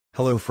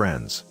Hello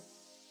friends.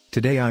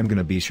 Today I'm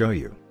gonna show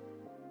you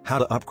how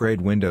to upgrade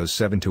Windows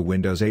 7 to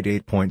Windows 8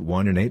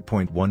 8.1 and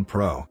 8.1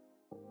 Pro.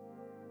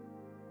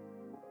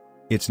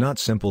 It's not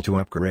simple to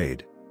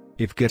upgrade.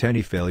 If get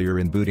any failure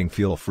in booting,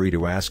 feel free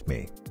to ask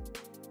me.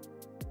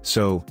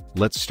 So,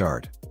 let's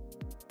start.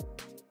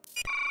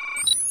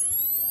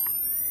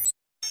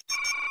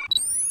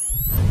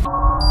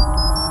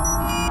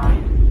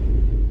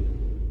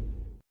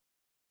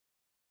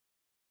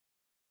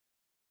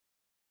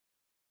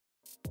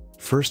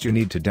 First you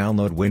need to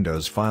download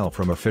Windows file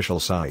from official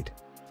site.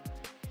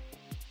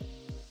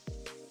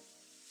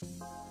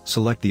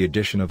 Select the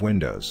edition of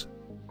Windows.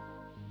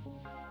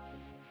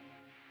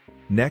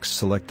 Next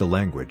select the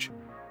language.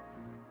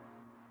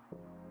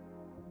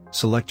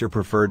 Select your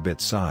preferred bit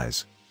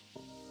size.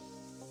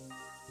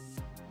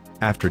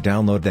 After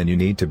download, then you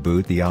need to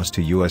boot the OS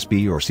to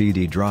USB or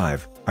CD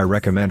drive. I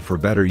recommend for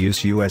better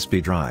use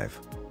USB drive.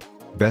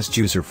 Best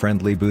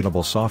user-friendly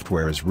bootable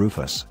software is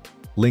Rufus.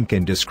 Link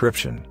in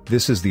description.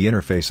 This is the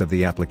interface of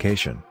the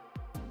application.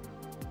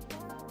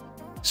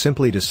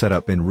 Simply to set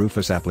up in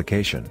Rufus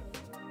application.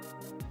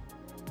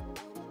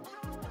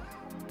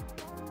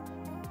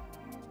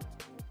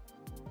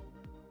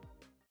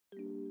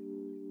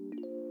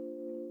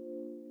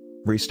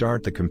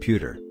 Restart the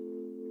computer.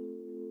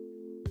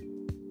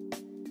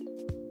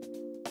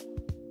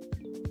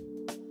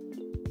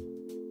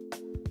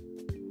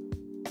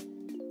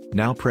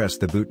 Now press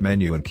the boot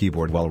menu and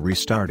keyboard while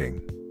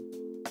restarting.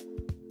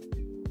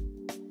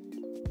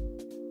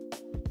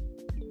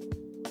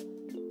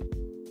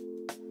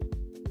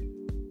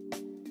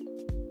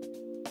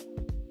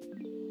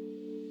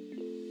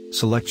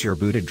 Select your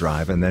booted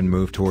drive and then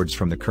move towards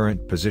from the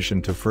current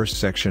position to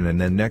first section,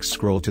 and then next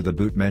scroll to the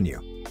boot menu.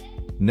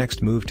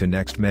 Next move to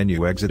next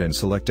menu, exit and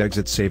select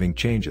exit saving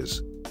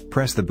changes.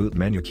 Press the boot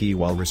menu key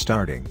while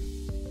restarting.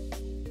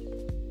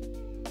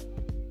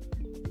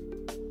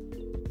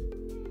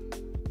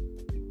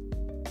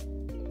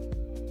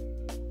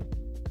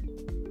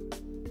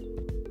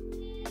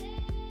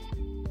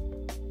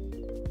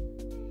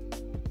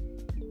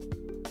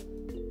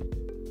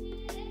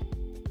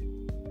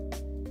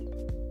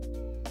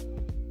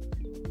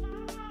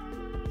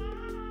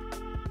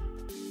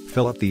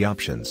 Fill up the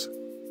options.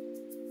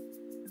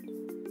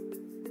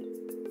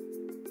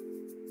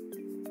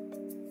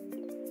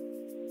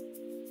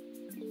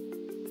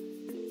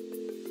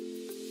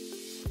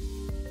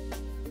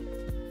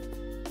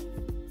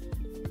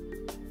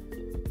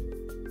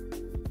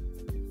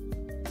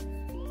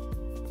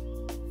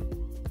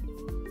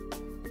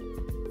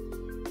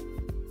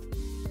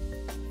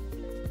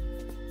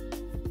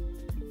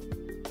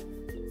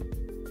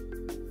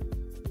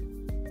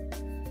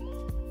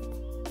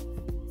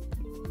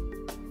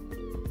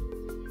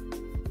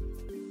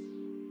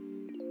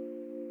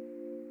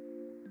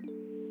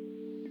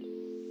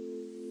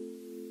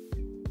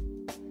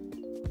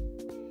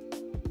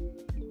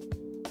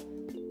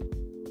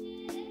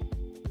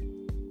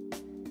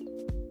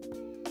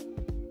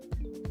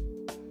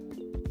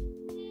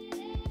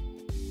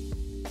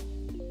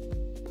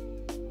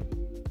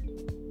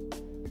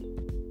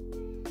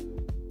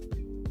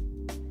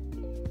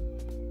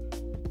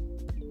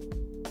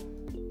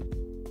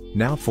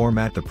 Now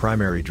format the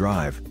primary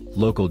drive,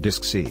 local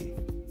disk C.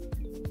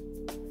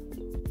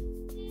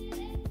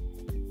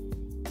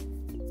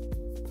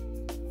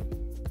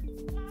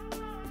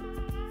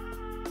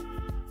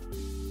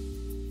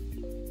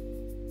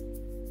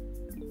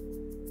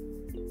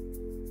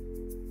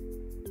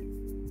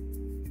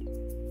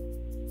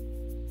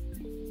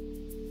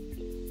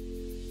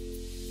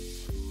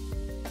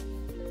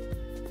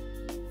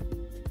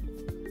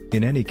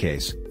 In any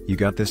case, you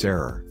got this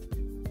error.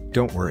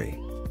 Don't worry.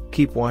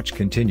 Keep watch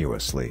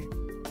continuously.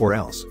 Or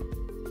else.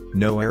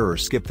 No error,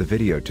 skip the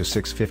video to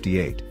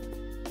 6:58.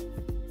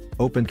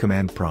 Open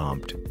command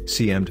prompt,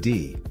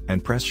 CMD,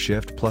 and press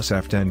Shift plus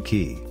F10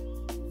 key.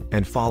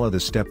 And follow the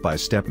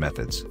step-by-step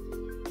methods.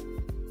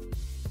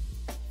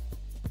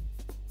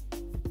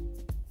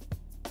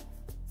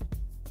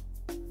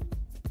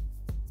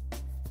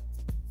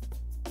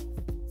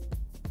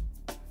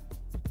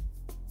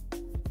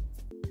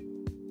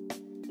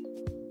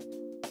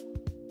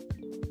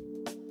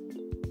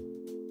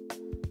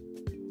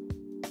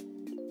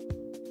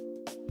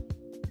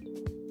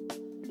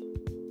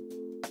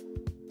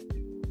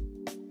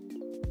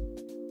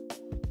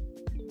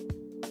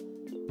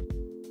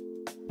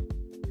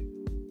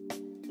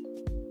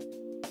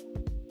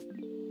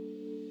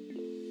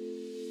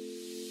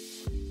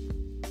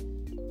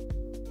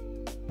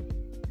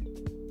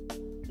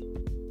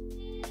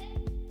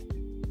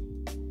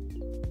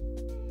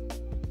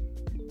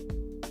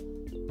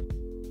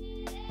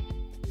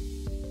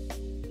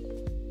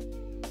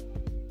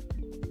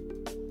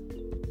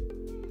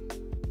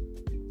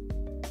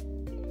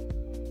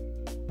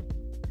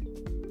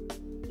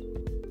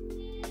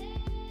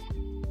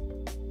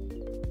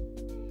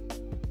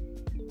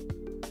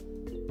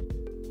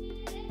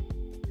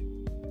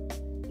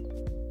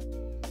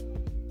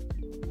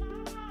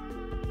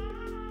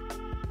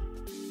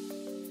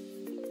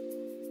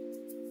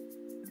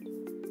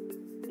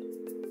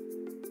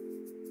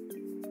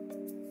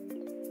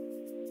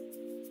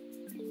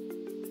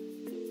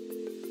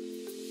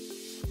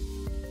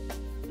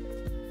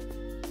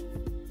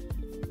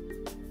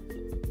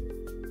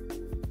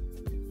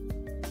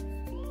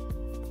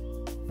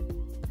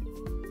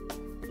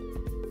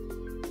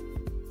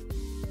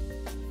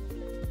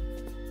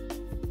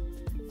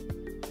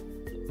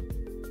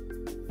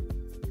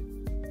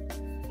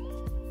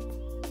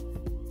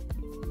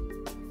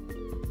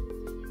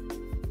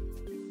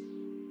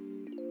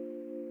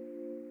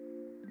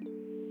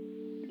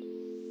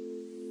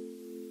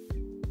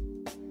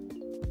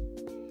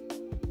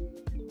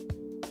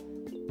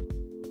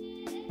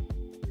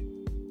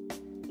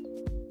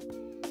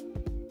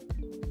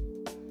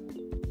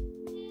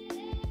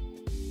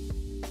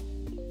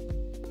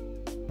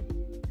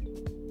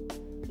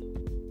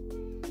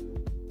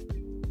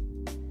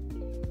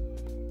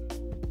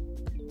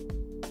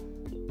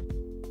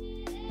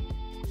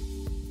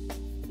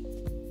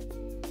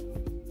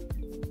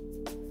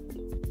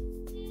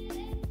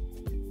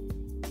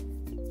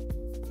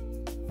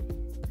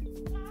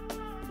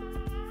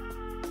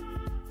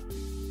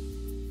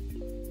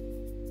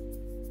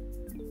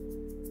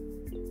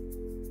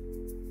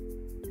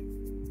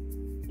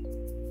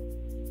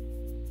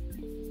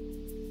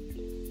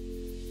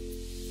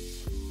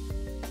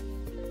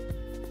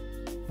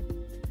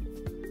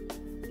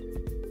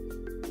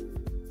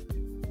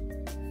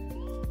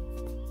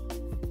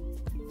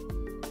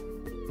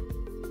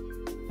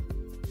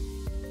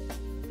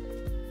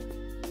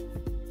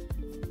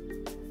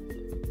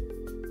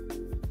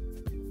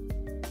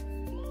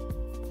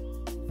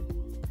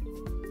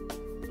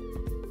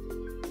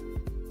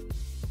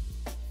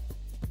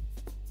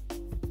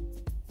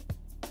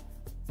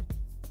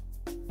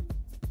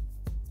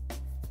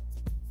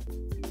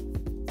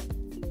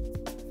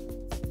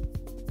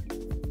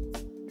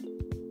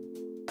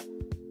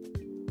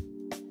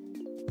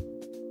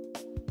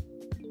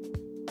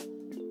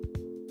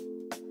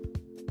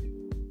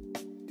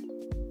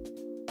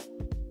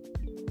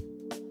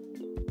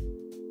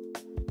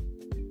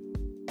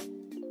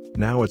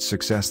 Now let's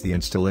success the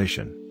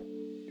installation.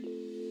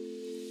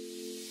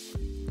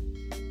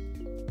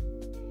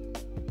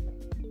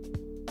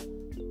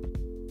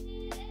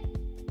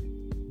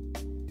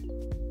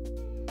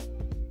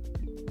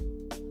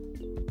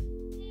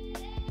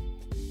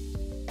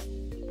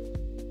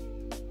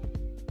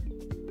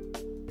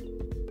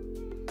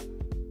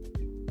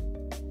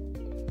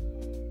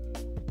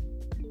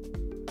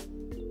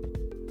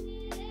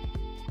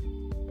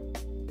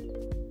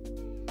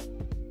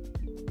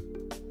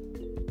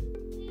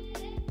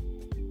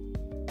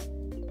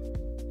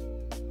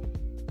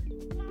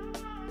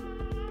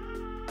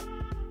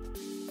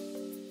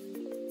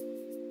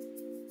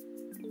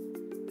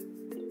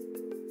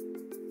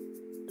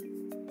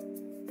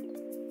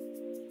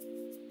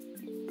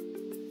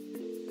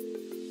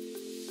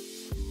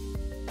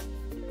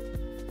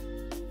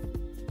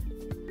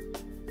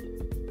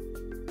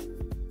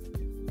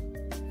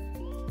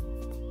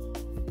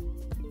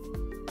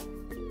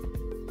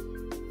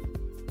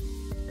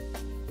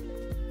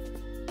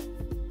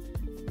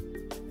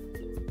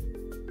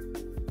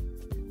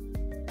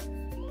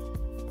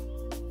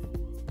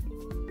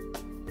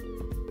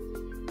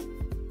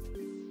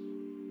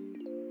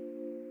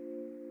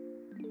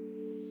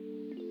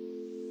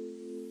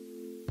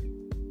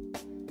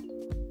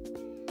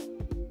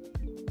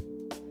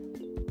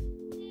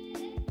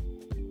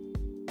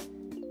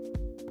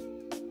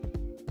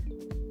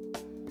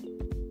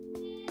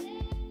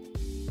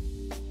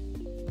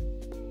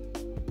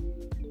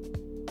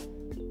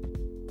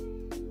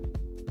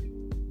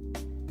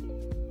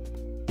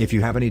 If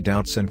you have any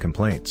doubts and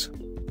complaints,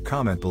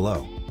 comment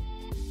below.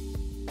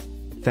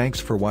 Thanks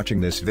for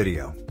watching this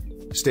video.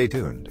 Stay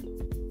tuned.